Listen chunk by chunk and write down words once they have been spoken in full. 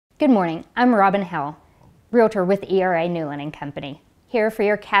Good morning, I'm Robin Howell, Realtor with ERA Newlin Co, here for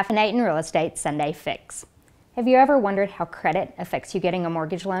your Caffeinate and Real Estate Sunday Fix. Have you ever wondered how credit affects you getting a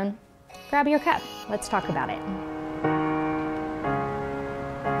mortgage loan? Grab your cup, let's talk about it.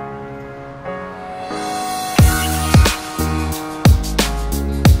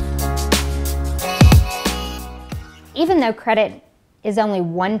 Even though credit is only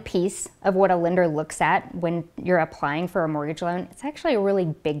one piece of what a lender looks at when you're applying for a mortgage loan, it's actually a really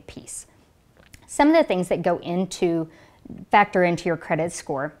big piece. Some of the things that factor into your credit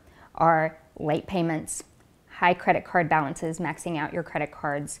score are late payments, high credit card balances, maxing out your credit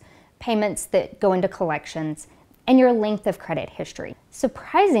cards, payments that go into collections, and your length of credit history.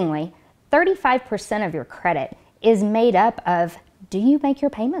 Surprisingly, 35% of your credit is made up of, do you make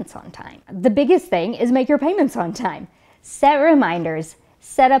your payments on time? The biggest thing is make your payments on time. Set reminders,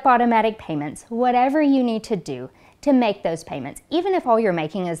 set up automatic payments, whatever you need to do to make those payments. Even if all you're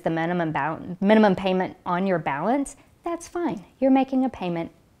making is the minimum payment on your balance, that's fine. You're making a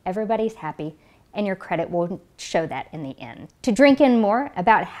payment, everybody's happy, and your credit will show that in the end. To drink in more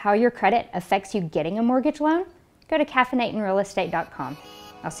about how your credit affects you getting a mortgage loan, go to caffeinateandrealestate.com.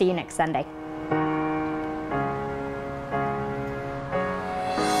 I'll see you next Sunday.